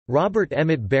Robert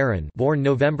Emmett Barron, born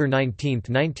November 19,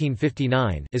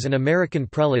 1959, is an American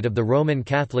prelate of the Roman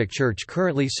Catholic Church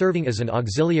currently serving as an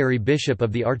auxiliary bishop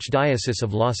of the Archdiocese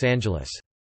of Los Angeles.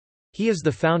 He is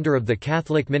the founder of the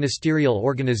Catholic ministerial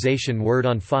organization Word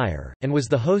on Fire, and was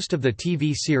the host of the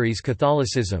TV series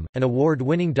Catholicism, an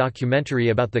award-winning documentary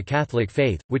about the Catholic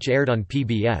faith, which aired on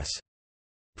PBS.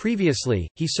 Previously,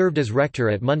 he served as rector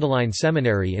at Mundelein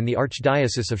Seminary in the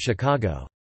Archdiocese of Chicago.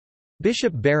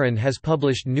 Bishop Barron has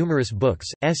published numerous books,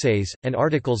 essays, and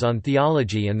articles on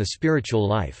theology and the spiritual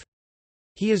life.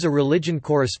 He is a religion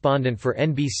correspondent for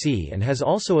NBC and has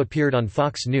also appeared on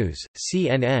Fox News,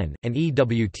 CNN, and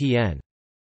EWTN.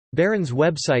 Barron's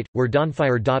website,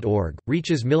 wordonfire.org,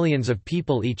 reaches millions of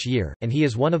people each year, and he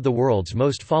is one of the world's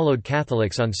most followed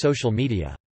Catholics on social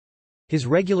media. His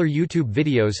regular YouTube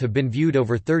videos have been viewed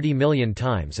over 30 million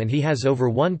times and he has over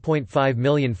 1.5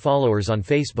 million followers on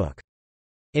Facebook.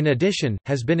 In addition,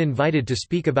 has been invited to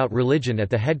speak about religion at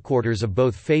the headquarters of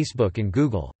both Facebook and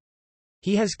Google.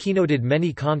 He has keynoted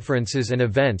many conferences and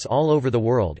events all over the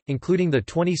world, including the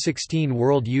 2016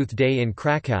 World Youth Day in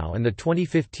Krakow and the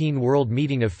 2015 World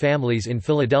Meeting of Families in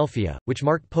Philadelphia, which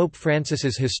marked Pope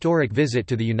Francis's historic visit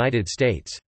to the United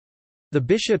States. The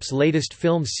bishop's latest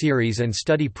film series and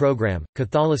study program,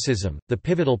 Catholicism, The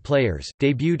Pivotal Players,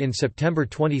 debuted in September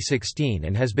 2016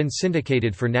 and has been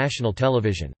syndicated for national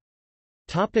television.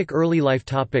 Early life.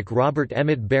 Robert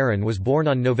Emmett Barron was born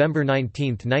on November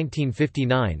 19,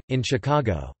 1959, in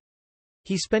Chicago.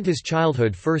 He spent his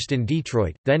childhood first in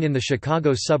Detroit, then in the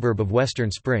Chicago suburb of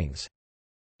Western Springs.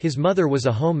 His mother was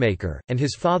a homemaker, and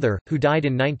his father, who died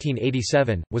in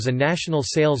 1987, was a national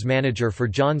sales manager for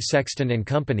John Sexton &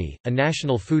 Company, a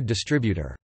national food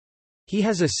distributor. He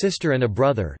has a sister and a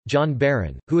brother, John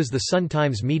Barron, who is the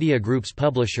Sun-Times Media Group's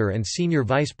publisher and senior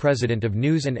vice president of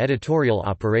news and editorial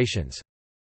operations.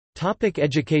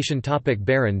 Education.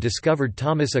 Barron discovered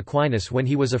Thomas Aquinas when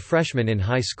he was a freshman in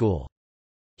high school.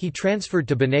 He transferred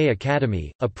to Benet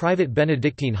Academy, a private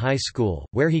Benedictine high school,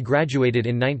 where he graduated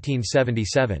in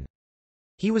 1977.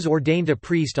 He was ordained a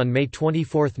priest on May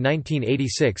 24,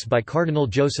 1986 by Cardinal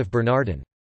Joseph Bernardin.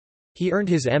 He earned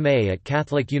his M.A. at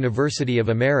Catholic University of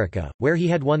America, where he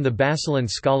had won the Bachelor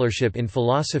Scholarship in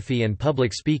Philosophy and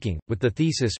Public Speaking, with the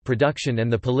thesis Production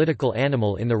and the Political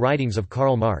Animal in the Writings of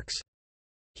Karl Marx.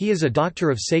 He is a Doctor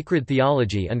of Sacred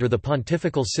Theology under the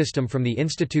pontifical system from the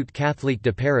Institut Catholique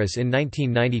de Paris in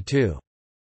 1992.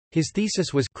 His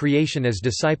thesis was Creation as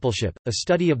Discipleship, a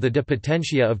study of the De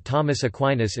Potentia of Thomas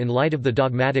Aquinas in light of the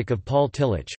Dogmatic of Paul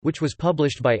Tillich, which was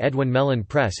published by Edwin Mellen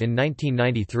Press in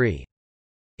 1993.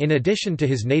 In addition to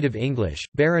his native English,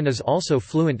 Barron is also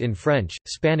fluent in French,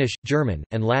 Spanish, German,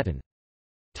 and Latin.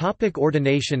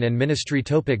 Ordination and ministry.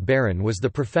 Barron was the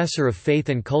professor of faith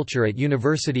and culture at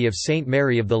University of St.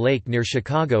 Mary of the Lake near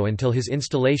Chicago until his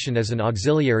installation as an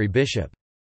auxiliary bishop.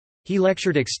 He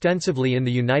lectured extensively in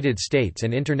the United States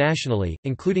and internationally,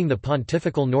 including the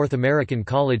Pontifical North American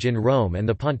College in Rome and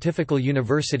the Pontifical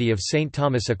University of St.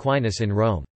 Thomas Aquinas in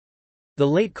Rome. The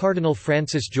late Cardinal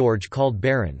Francis George called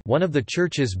Barron one of the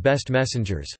Church's best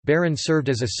messengers. Barron served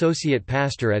as associate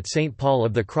pastor at St. Paul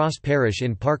of the Cross Parish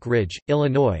in Park Ridge,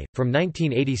 Illinois, from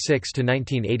 1986 to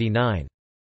 1989.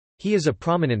 He is a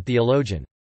prominent theologian.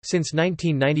 Since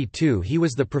 1992 he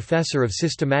was the professor of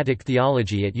systematic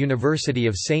theology at University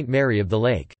of St. Mary of the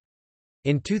Lake.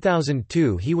 In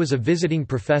 2002 he was a visiting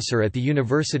professor at the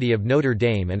University of Notre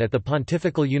Dame and at the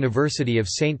Pontifical University of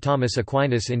St. Thomas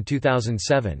Aquinas in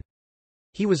 2007.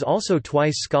 He was also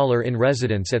twice scholar in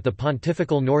residence at the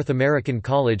Pontifical North American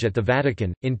College at the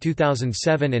Vatican, in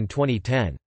 2007 and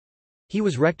 2010. He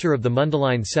was rector of the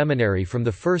Mundelein Seminary from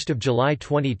 1 July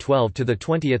 2012 to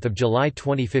 20 July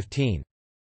 2015.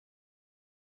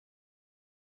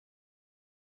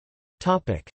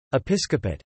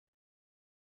 Episcopate.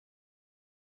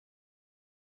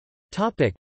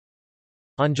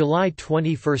 On July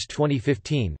 21,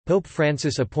 2015, Pope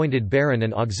Francis appointed Barron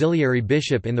an auxiliary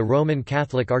bishop in the Roman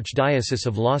Catholic Archdiocese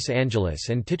of Los Angeles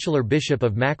and titular bishop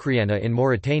of Macriana in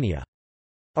Mauritania.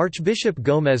 Archbishop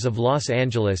Gómez of Los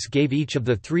Angeles gave each of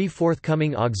the three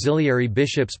forthcoming auxiliary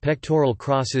bishops pectoral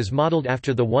crosses modeled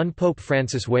after the one Pope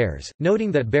Francis wears,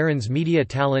 noting that Barron's media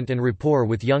talent and rapport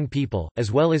with young people,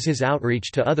 as well as his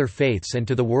outreach to other faiths and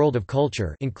to the world of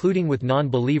culture including with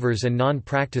non-believers and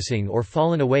non-practicing or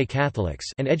fallen-away Catholics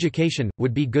and education,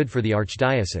 would be good for the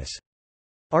archdiocese.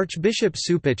 Archbishop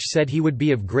Supich said he would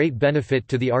be of great benefit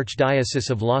to the Archdiocese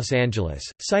of Los Angeles,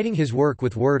 citing his work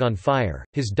with Word on Fire,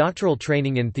 his doctoral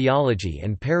training in theology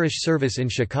and parish service in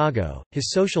Chicago,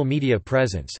 his social media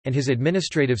presence, and his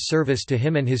administrative service to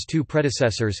him and his two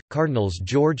predecessors, Cardinals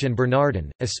George and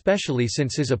Bernardin, especially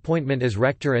since his appointment as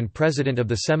rector and president of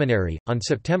the seminary. On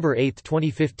September 8,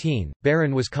 2015,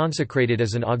 Barron was consecrated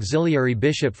as an auxiliary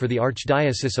bishop for the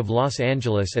Archdiocese of Los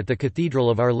Angeles at the Cathedral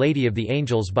of Our Lady of the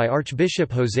Angels by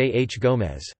Archbishop José H.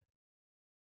 Gómez.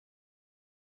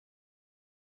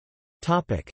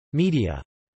 Media.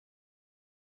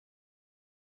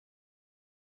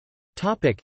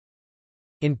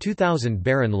 In 2000,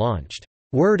 Barron launched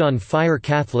Word on Fire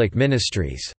Catholic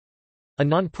Ministries, a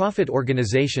non-profit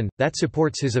organization that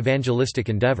supports his evangelistic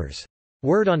endeavors.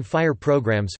 Word on Fire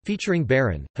programs, featuring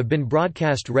Barron, have been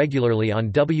broadcast regularly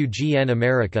on WGN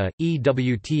America,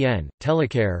 EWTN,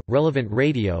 Telecare, Relevant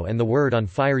Radio and the Word on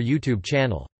Fire YouTube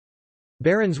channel.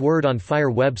 Barron's Word on Fire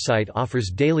website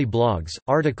offers daily blogs,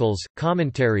 articles,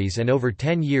 commentaries and over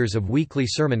 10 years of weekly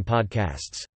sermon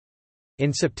podcasts.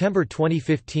 In September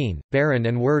 2015, Barron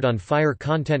and Word on Fire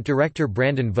content director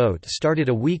Brandon Vogt started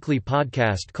a weekly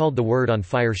podcast called The Word on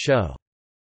Fire Show.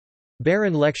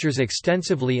 Barron lectures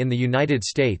extensively in the United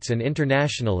States and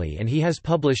internationally, and he has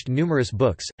published numerous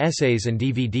books, essays and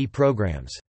DVD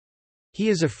programs. He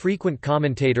is a frequent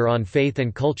commentator on faith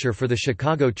and culture for the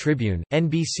Chicago Tribune,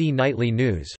 NBC Nightly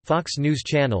News, Fox News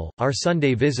Channel, Our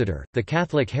Sunday Visitor, The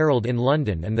Catholic Herald in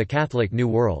London and The Catholic New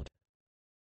World.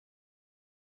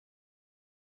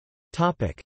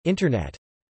 Internet.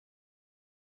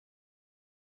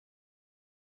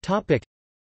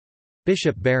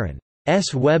 Bishop Barron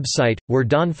S website,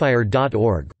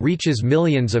 wordonfire.org, reaches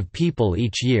millions of people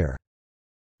each year.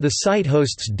 The site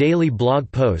hosts daily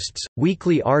blog posts,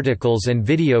 weekly articles and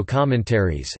video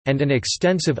commentaries, and an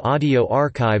extensive audio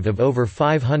archive of over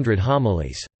 500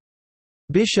 homilies.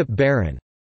 Bishop Barron's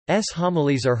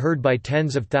homilies are heard by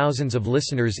tens of thousands of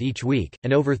listeners each week,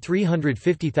 and over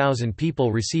 350,000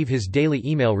 people receive his daily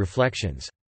email reflections.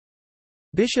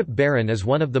 Bishop Barron is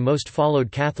one of the most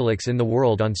followed Catholics in the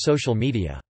world on social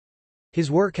media. His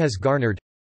work has garnered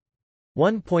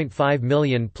 1.5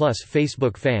 million plus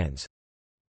Facebook fans,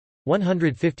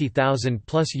 150,000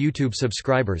 plus YouTube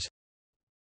subscribers,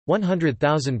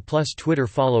 100,000 plus Twitter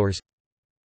followers.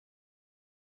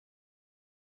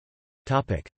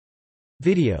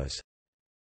 Videos.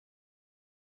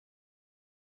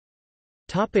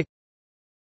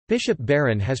 Bishop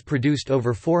Barron has produced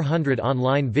over 400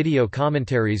 online video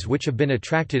commentaries which have been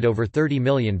attracted over 30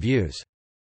 million views.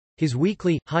 His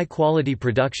weekly, high-quality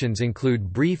productions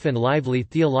include brief and lively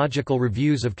theological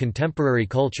reviews of contemporary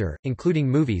culture, including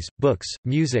movies, books,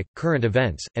 music, current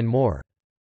events, and more.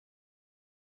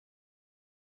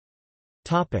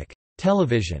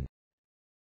 Television.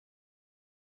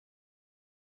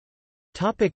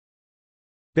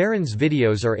 Barron's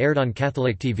videos are aired on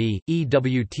Catholic TV,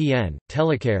 EWTN,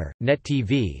 Telecare, Net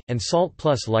TV, and Salt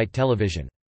Plus Light Television.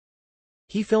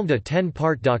 He filmed a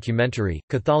 10-part documentary,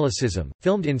 Catholicism,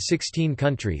 filmed in 16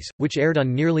 countries, which aired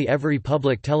on nearly every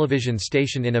public television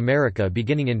station in America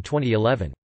beginning in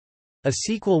 2011. A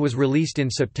sequel was released in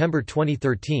September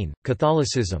 2013,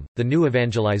 Catholicism, The New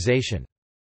Evangelization.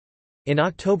 In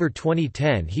October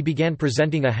 2010 he began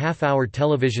presenting a half-hour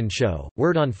television show,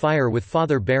 Word on Fire with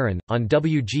Father Barron, on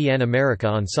WGN America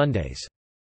on Sundays.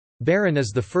 Barron is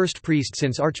the first priest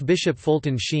since Archbishop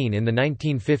Fulton Sheen in the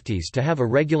 1950s to have a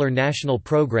regular national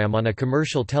program on a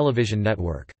commercial television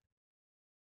network.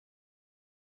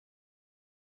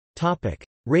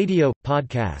 Radio,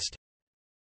 podcast.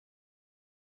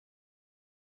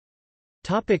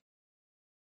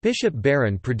 Bishop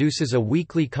Barron produces a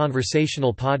weekly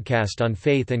conversational podcast on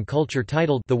faith and culture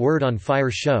titled The Word on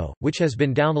Fire Show, which has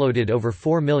been downloaded over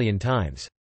 4 million times.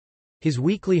 His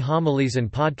weekly homilies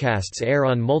and podcasts air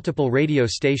on multiple radio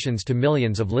stations to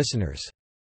millions of listeners.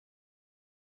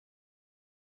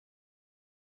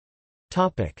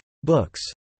 Books.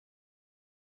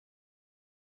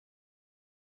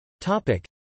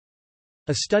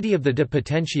 A Study of the De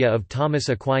Potentia of Thomas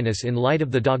Aquinas in Light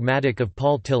of the Dogmatic of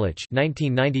Paul Tillich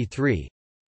 1993.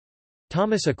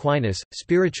 Thomas Aquinas,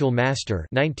 Spiritual Master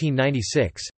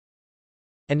 1996.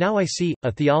 And Now I See,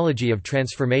 A Theology of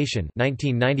Transformation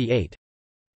 1998.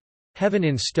 Heaven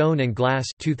in Stone and Glass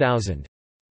 2000.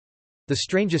 The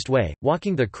Strangest Way,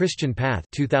 Walking the Christian Path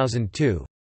 2002.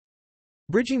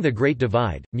 Bridging the Great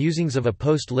Divide, Musings of a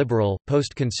Post-Liberal,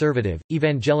 Post-Conservative,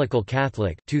 Evangelical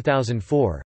Catholic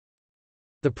 2004.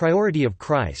 The Priority of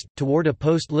Christ, Toward a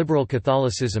Post-Liberal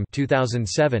Catholicism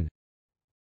 2007.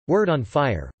 Word on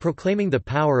Fire, Proclaiming the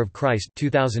Power of Christ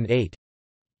 2008.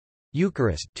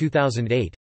 Eucharist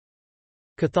 2008.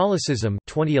 Catholicism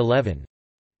 2011.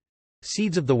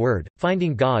 Seeds of the Word,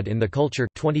 Finding God in the Culture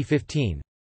 2015.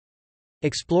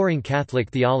 Exploring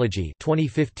Catholic Theology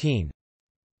 2015.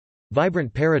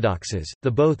 Vibrant Paradoxes,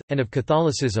 The Both, and of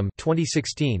Catholicism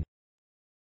 2016.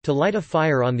 To Light a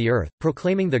Fire on the Earth,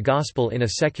 Proclaiming the Gospel in a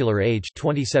Secular Age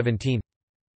 2017.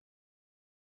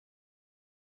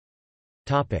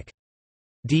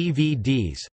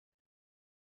 DVDs.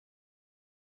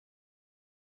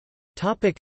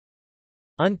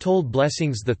 Untold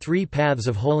Blessings, The Three Paths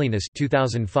of Holiness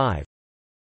 2005.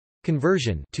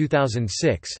 Conversion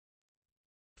 2006.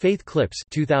 Faith Clips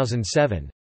 2007.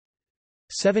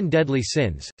 Seven Deadly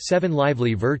Sins, Seven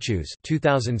Lively Virtues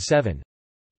 2007.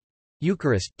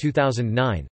 Eucharist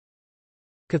 2009.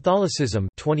 Catholicism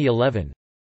 2011.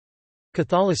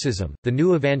 Catholicism, The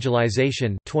New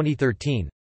Evangelization 2013.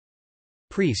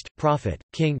 Priest, Prophet,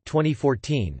 King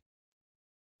 2014.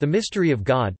 The Mystery of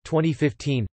God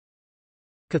 2015.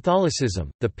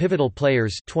 Catholicism, The Pivotal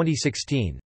Players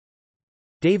 2016.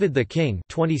 David the King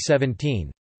 2017.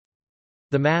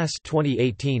 The Mass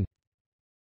 2018.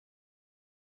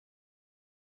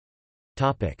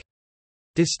 Topic: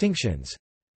 Distinctions.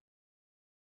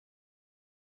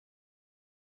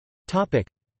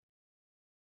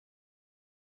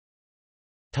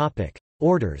 Topic: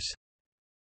 Orders.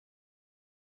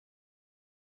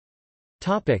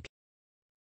 Topic: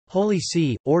 Holy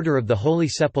See, Order of the Holy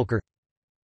Sepulchre.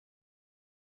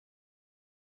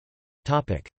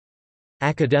 Topic: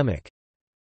 Academic.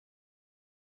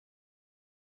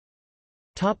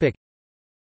 Topic: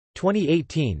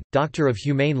 2018, Doctor of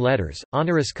Humane Letters,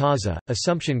 honoris causa,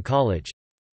 Assumption College.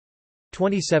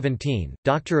 2017,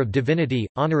 Doctor of Divinity,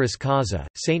 honoris causa,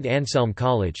 St. Anselm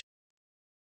College.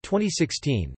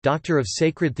 2016, Doctor of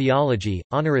Sacred Theology,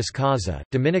 honoris causa,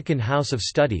 Dominican House of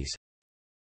Studies.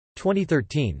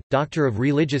 2013, Doctor of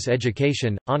Religious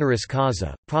Education, honoris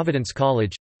causa, Providence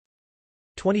College.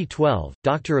 2012,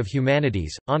 Doctor of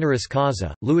Humanities, honoris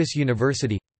causa, Lewis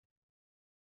University.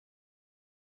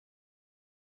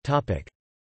 Topic: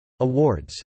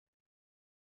 Awards.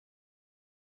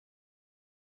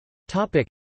 Topic: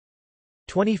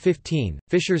 2015,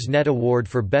 Fisher's Net Award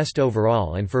for Best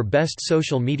Overall and for Best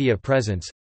Social Media Presence.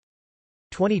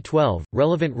 2012,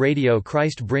 Relevant Radio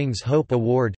Christ Brings Hope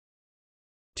Award.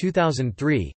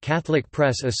 2003, Catholic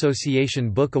Press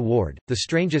Association Book Award, The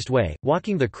Strangest Way,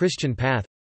 Walking the Christian Path.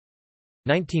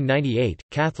 1998,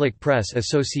 Catholic Press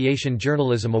Association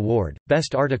Journalism Award,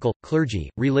 Best Article, Clergy,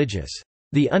 Religious.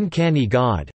 The Uncanny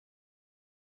God.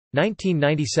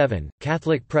 1997,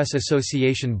 Catholic Press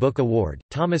Association Book Award,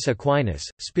 Thomas Aquinas,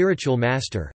 Spiritual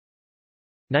Master.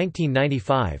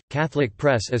 1995, Catholic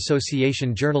Press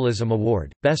Association Journalism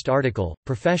Award, Best Article,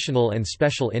 Professional and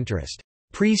Special Interest.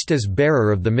 Priest as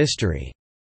Bearer of the Mystery.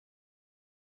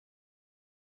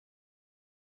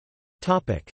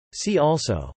 See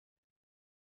also.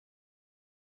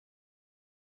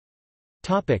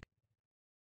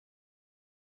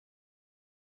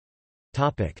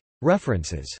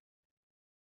 References.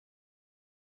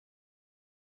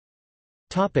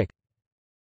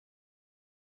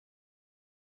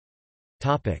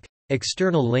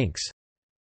 External links.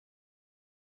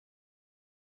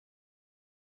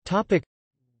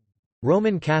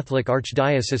 Roman Catholic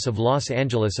Archdiocese of Los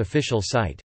Angeles official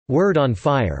site, Word on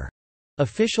Fire,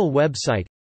 official website.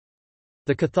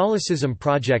 The Catholicism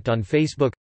Project on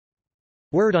Facebook.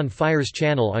 Word on Fire's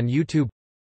channel on YouTube.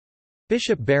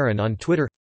 Bishop Barron on Twitter.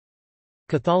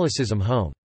 Catholicism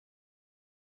Home